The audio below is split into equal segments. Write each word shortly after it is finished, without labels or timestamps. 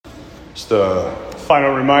Just a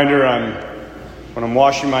final reminder when I'm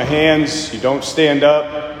washing my hands, you don't stand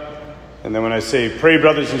up. And then when I say pray,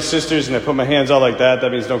 brothers and sisters, and I put my hands out like that,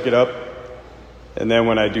 that means don't get up. And then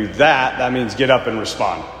when I do that, that means get up and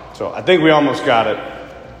respond. So I think we almost got it.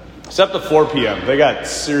 Except the 4 p.m. They got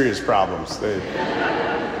serious problems. We're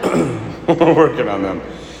working on them.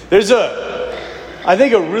 There's I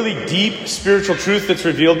think a really deep spiritual truth that's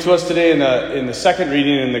revealed to us today in the second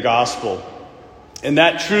reading in the gospel. And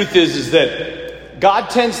that truth is that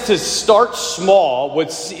God tends to start small, what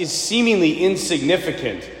is seemingly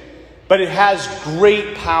insignificant, but it has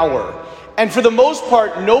great power. And for the most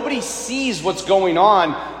part, nobody sees what's going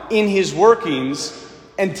on in his workings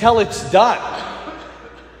until it's done.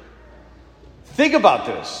 Think about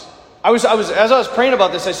this. As I was praying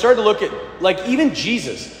about this, I started to look at, even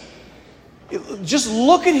Jesus. Just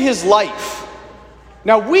look at his life.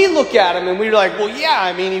 Now, we look at him and we're like, well,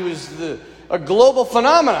 yeah, he was a global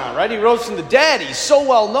phenomenon, right? He rose from the dead. He's so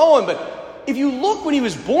well known. But if you look when he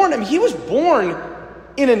was born, he was born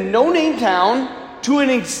in a no-name town to an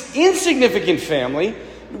insignificant family.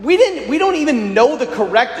 We don't even know the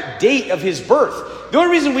correct date of his birth. The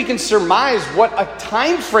only reason we can surmise what a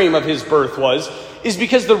time frame of his birth was is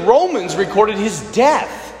because the Romans recorded his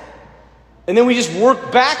death. And then we just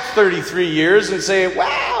work back 33 years and say,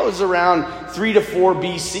 wow, it was around 3 to 4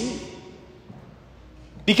 BC.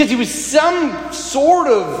 Because he was some sort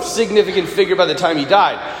of significant figure by the time he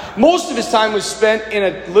died. Most of his time was spent in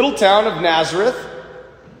a little town of Nazareth,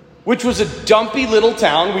 which was a dumpy little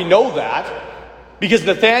town. We know that. Because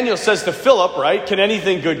Nathanael says to Philip, right, can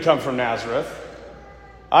anything good come from Nazareth?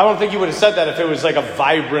 I don't think he would have said that if it was like a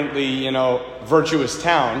vibrantly, virtuous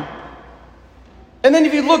town. And then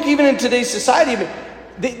if you look even in today's society,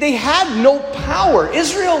 they had no power.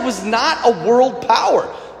 Israel was not a world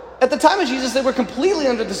power. At the time of Jesus, they were completely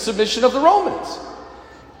under the submission of the Romans.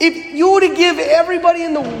 If you were to give everybody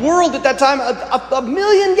in the world at that time a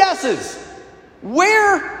million guesses,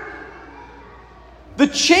 where the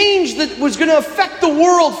change that was going to affect the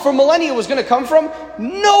world for millennia was going to come from,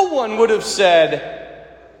 no one would have said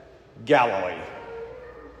Galilee.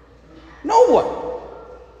 No one.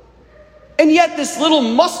 And yet this little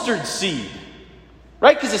mustard seed,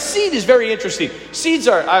 right? Because a seed is very interesting.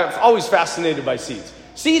 I'm always fascinated by seeds.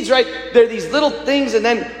 Seeds, right? They're these little things and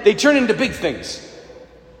then they turn into big things.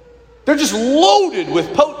 They're just loaded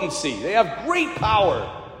with potency. They have great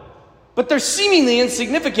power. But they're seemingly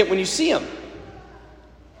insignificant when you see them.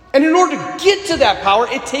 And in order to get to that power,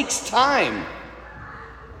 it takes time.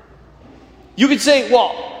 You could say,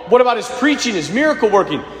 well, what about his preaching, his miracle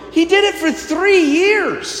working? He did it for 3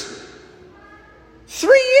 years. 3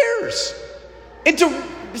 years. Into,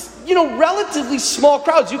 relatively small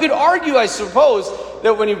crowds. You could argue, I suppose,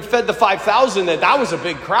 that when he fed the 5,000, that was a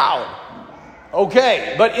big crowd.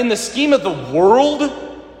 Okay, but in the scheme of the world,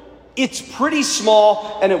 it's pretty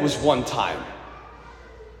small, and it was one time.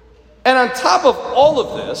 And on top of all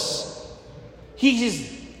of this, he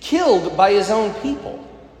is killed by his own people.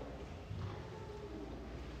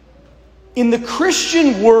 In the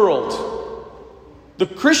Christian world, the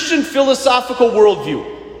Christian philosophical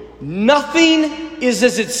worldview, nothing is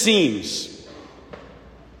as it seems.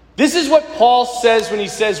 This is what Paul says when he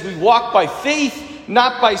says we walk by faith,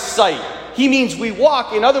 not by sight. He means we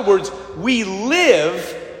walk, in other words, we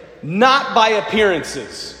live not by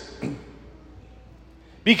appearances.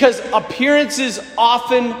 Because appearances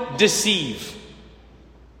often deceive.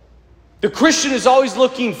 The Christian is always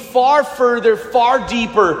looking far further, far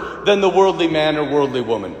deeper than the worldly man or worldly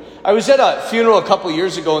woman. I was at a funeral a couple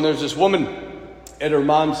years ago, and there was this woman at her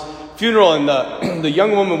mom's funeral, and the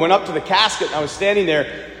young woman went up to the casket, and I was standing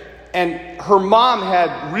there, and her mom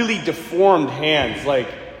had really deformed hands, like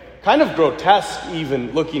kind of grotesque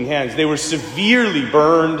even looking hands. They were severely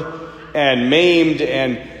burned and maimed,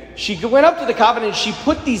 and she went up to the coffin and she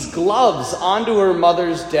put these gloves onto her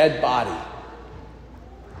mother's dead body.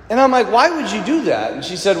 And I'm like, why would you do that? And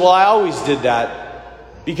she said, well, I always did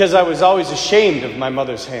that because I was always ashamed of my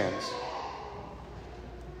mother's hands.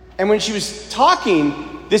 And when she was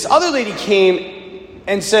talking, this other lady came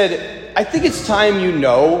and said, I think it's time you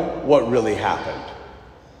know what really happened.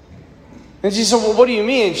 And she said, well, what do you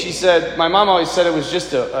mean? She said, my mom always said it was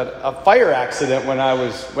just a fire accident when I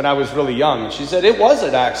was really young. And she said, it was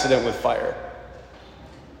an accident with fire.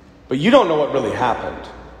 But you don't know what really happened.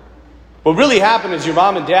 What really happened is your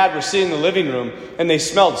mom and dad were sitting in the living room and they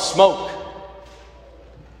smelled smoke.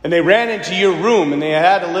 And they ran into your room and they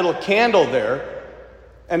had a little candle there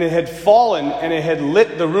and it had fallen and it had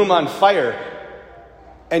lit the room on fire.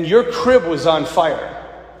 And your crib was on fire.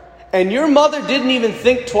 And your mother didn't even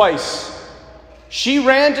think twice. She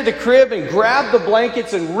ran to the crib and grabbed the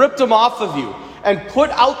blankets and ripped them off of you and put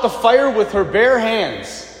out the fire with her bare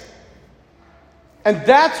hands. And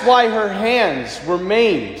that's why her hands were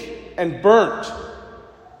maimed and burnt.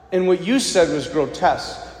 And what you said was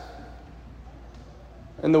grotesque.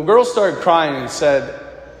 And the girl started crying and said,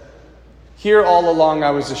 here all along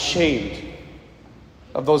I was ashamed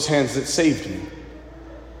of those hands that saved me.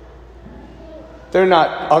 They're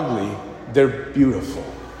not ugly, they're beautiful.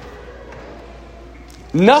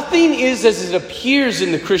 Nothing is as it appears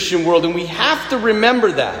in the Christian world, and we have to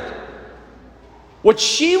remember that. What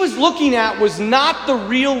she was looking at was not the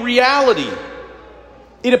real reality.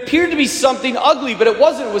 It appeared to be something ugly, but it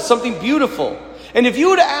wasn't. It was something beautiful. And if you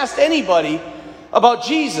would have asked anybody about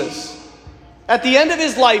Jesus, at the end of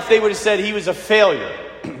his life, they would have said he was a failure.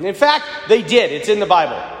 In fact, they did. It's in the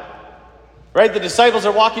Bible. Right? The disciples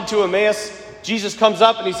are walking to Emmaus. Jesus comes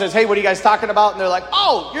up and he says, hey, what are you guys talking about? And they're like,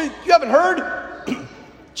 oh, you haven't heard?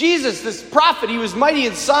 Jesus, this prophet, he was mighty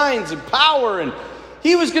in signs and power, and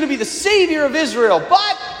he was going to be the Savior of Israel,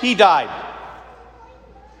 but he died.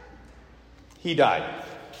 He died.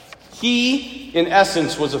 He, in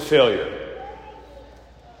essence, was a failure.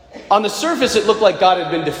 On the surface, it looked like God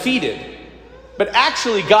had been defeated, but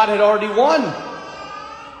actually God had already won.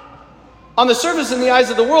 On the surface, in the eyes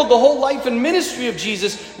of the world, the whole life and ministry of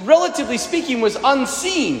Jesus, relatively speaking, was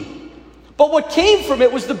unseen. But what came from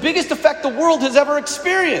it was the biggest effect the world has ever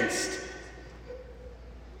experienced.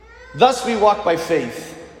 Thus we walk by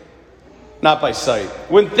faith, not by sight.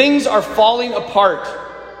 When things are falling apart,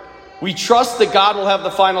 we trust that God will have the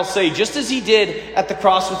final say, just as he did at the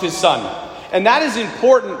cross with his son. And that is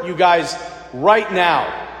important, you guys, right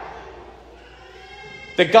now.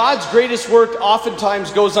 That God's greatest work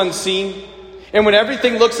oftentimes goes unseen. And when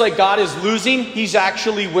everything looks like God is losing, he's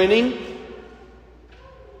actually winning.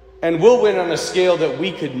 And we'll win on a scale that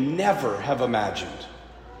we could never have imagined.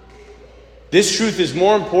 This truth is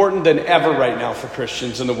more important than ever right now for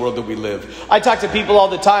Christians in the world that we live. I talk to people all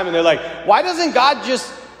the time and they're like, why doesn't God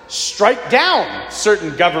just strike down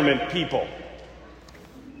certain government people?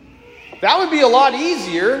 That would be a lot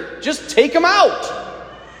easier. Just take them out.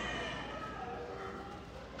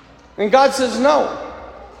 And God says no.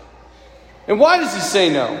 And why does he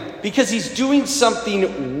say no? Because he's doing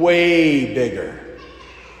something way bigger.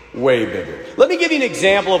 Way bigger. Let me give you an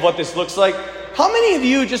example of what this looks like. How many of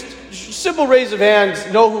you, just simple raise of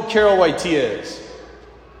hands, know who Carol Wojtyla is?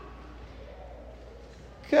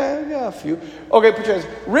 Okay, I got a few. Okay, put your hands.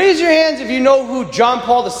 Raise your hands if you know who John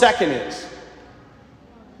Paul II is.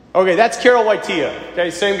 Okay, that's Carol Wojtyla.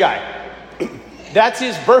 Okay, same guy. That's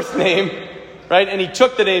his birth name, right? And he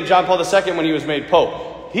took the name John Paul II when he was made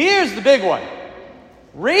Pope. Here's the big one.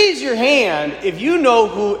 Raise your hand if you know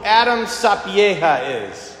who Adam Sapieha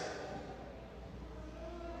is.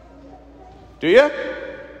 Do you?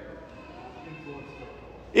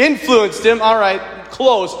 Influenced him. All right,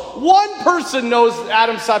 close. One person knows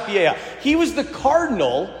Adam Sapieha. He was the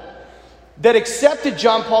cardinal that accepted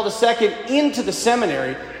John Paul II into the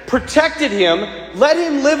seminary, protected him, let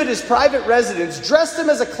him live at his private residence, dressed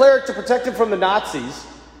him as a cleric to protect him from the Nazis,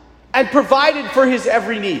 and provided for his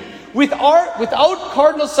every need. Without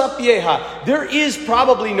Cardinal Sapieha, there is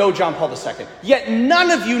probably no John Paul II. Yet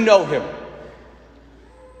none of you know him.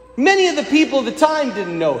 Many of the people of the time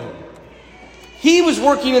didn't know him. He was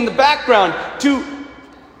working in the background to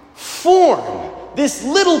form this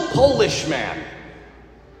little Polish man,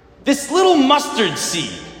 this little mustard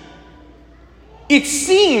seed. It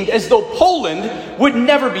seemed as though Poland would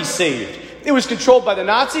never be saved. It was controlled by the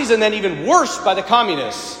Nazis and then even worse by the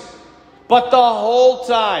communists. But the whole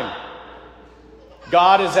time,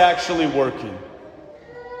 God is actually working,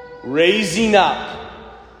 raising up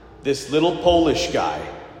this little Polish guy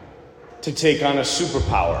to take on a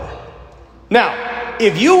superpower. Now,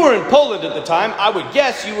 if you were in Poland at the time, I would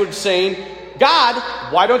guess you would say, God,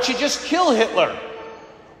 why don't you just kill Hitler?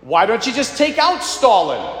 Why don't you just take out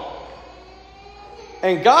Stalin?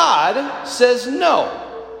 And God says, no.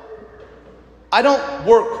 I don't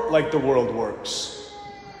work like the world works.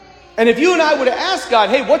 And if you and I would have asked God,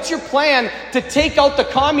 hey, what's your plan to take out the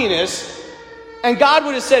communists? And God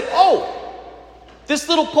would have said, oh, this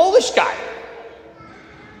little Polish guy.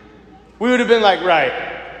 We would have been like,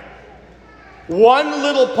 right. One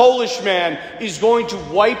little Polish man is going to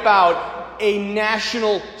wipe out a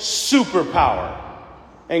national superpower.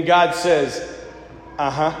 And God says,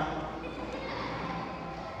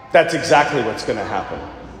 that's exactly what's going to happen.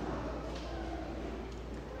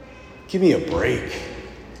 Give me a break.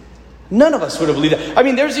 None of us would have believed that. I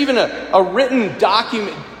mean, there's even a written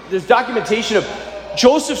document, there's documentation of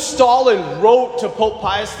Joseph Stalin wrote to Pope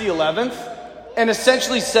Pius XI and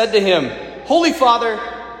essentially said to him, Holy Father,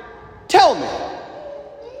 tell me,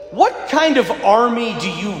 what kind of army do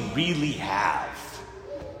you really have?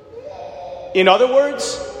 In other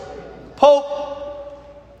words,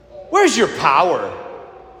 Pope, where's your power?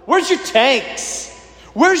 Where's your tanks?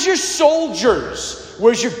 Where's your soldiers?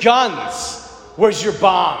 Where's your guns? Where's your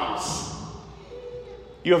bombs?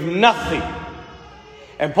 You have nothing.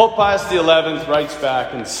 And Pope Pius XI writes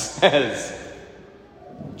back and says,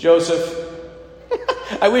 Joseph,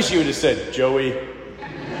 I wish you would have said Joey.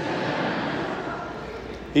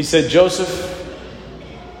 He said, Joseph,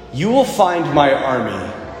 you will find my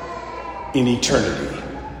army in eternity.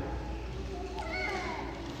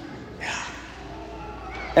 Yeah.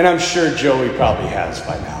 And I'm sure Joey probably has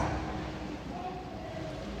by now.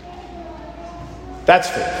 That's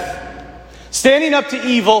faith. Standing up to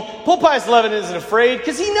evil. Pope Pius XI isn't afraid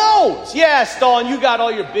because he knows. Yeah, Stalin, you got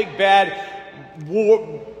all your big bad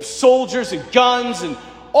war soldiers and guns and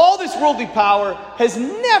all this worldly power has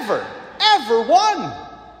never, ever won.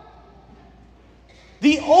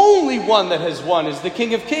 The only one that has won is the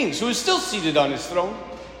King of Kings, who is still seated on his throne.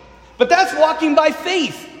 But that's walking by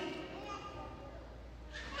faith.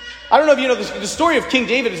 I don't know if you know this, the story of King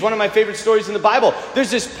David is one of my favorite stories in the Bible. There's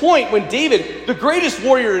this point when David, the greatest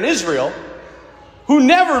warrior in Israel, who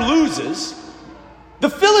never loses, the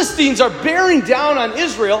Philistines are bearing down on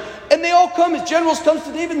Israel, and they all come, his generals comes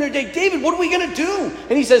to David and they're like, David, what are we going to do?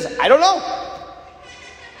 And he says, I don't know.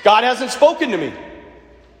 God hasn't spoken to me.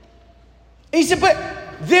 And he said, but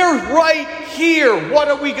they're right here. What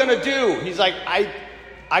are we going to do? He's like,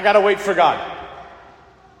 I got to wait for God.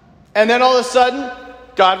 And then all of a sudden,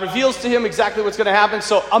 God reveals to him exactly what's going to happen.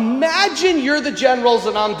 So imagine you're the generals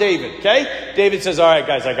and I'm David, okay? David says, all right,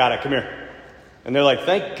 guys, I got it. Come here. And they're like,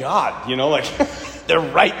 thank God, they're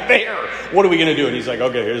right there. What are we going to do? And he's like,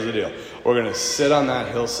 okay, here's the deal. We're going to sit on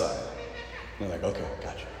that hillside. And they're like, okay,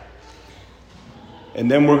 gotcha. And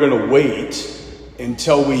then we're going to wait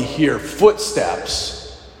until we hear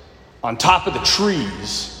footsteps on top of the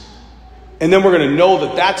trees. And then we're going to know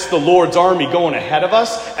that that's the Lord's army going ahead of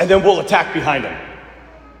us. And then we'll attack behind them.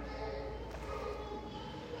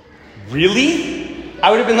 Really? I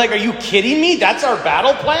would have been like, are you kidding me? That's our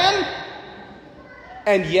battle plan?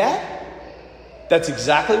 And yet, that's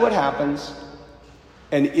exactly what happens.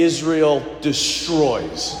 And Israel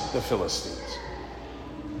destroys the Philistines.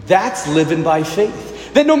 That's living by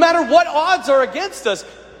faith. That no matter what odds are against us,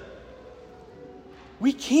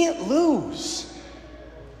 we can't lose.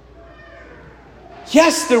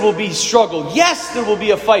 Yes, there will be struggle. Yes, there will be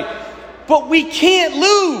a fight. But we can't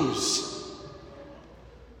lose.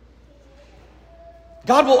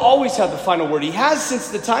 God will always have the final word. He has since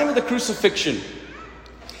the time of the crucifixion.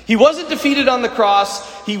 He wasn't defeated on the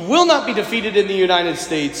cross. He will not be defeated in the United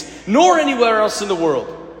States, nor anywhere else in the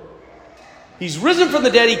world. He's risen from the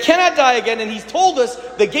dead. He cannot die again. And he's told us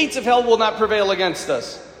the gates of hell will not prevail against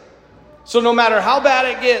us. So no matter how bad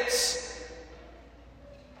it gets,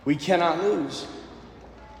 we cannot lose.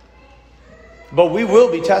 But we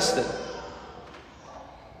will be tested.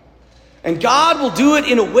 And God will do it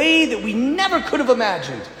in a way that we never could have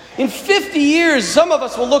imagined. In 50 years, some of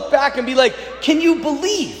us will look back and be like, can you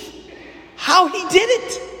believe how he did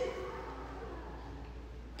it?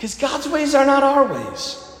 Because God's ways are not our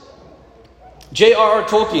ways. J.R.R.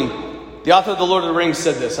 Tolkien, the author of The Lord of the Rings,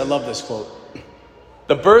 said this. I love this quote.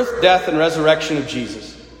 The birth, death, and resurrection of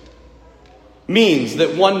Jesus means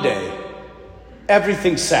that one day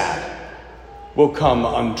everything sad will come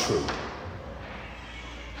untrue.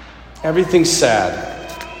 Everything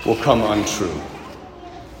sad will come untrue.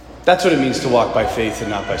 That's what it means to walk by faith and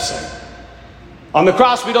not by sight. On the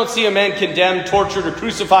cross, we don't see a man condemned, tortured, or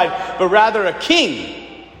crucified, but rather a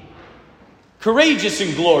king, courageous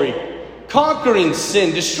in glory, conquering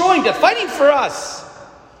sin, destroying death, fighting for us.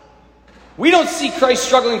 We don't see Christ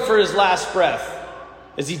struggling for his last breath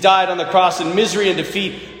as he died on the cross in misery and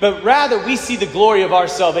defeat, but rather we see the glory of our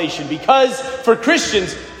salvation, because for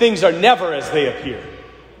Christians, things are never as they appear.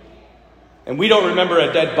 And we don't remember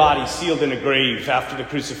a dead body sealed in a grave after the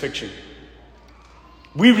crucifixion.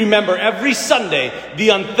 We remember every Sunday the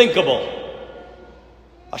unthinkable.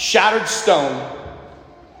 A shattered stone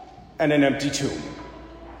and an empty tomb.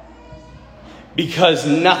 Because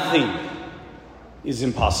nothing is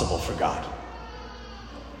impossible for God.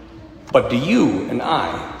 But do you and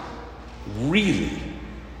I really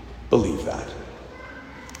believe that?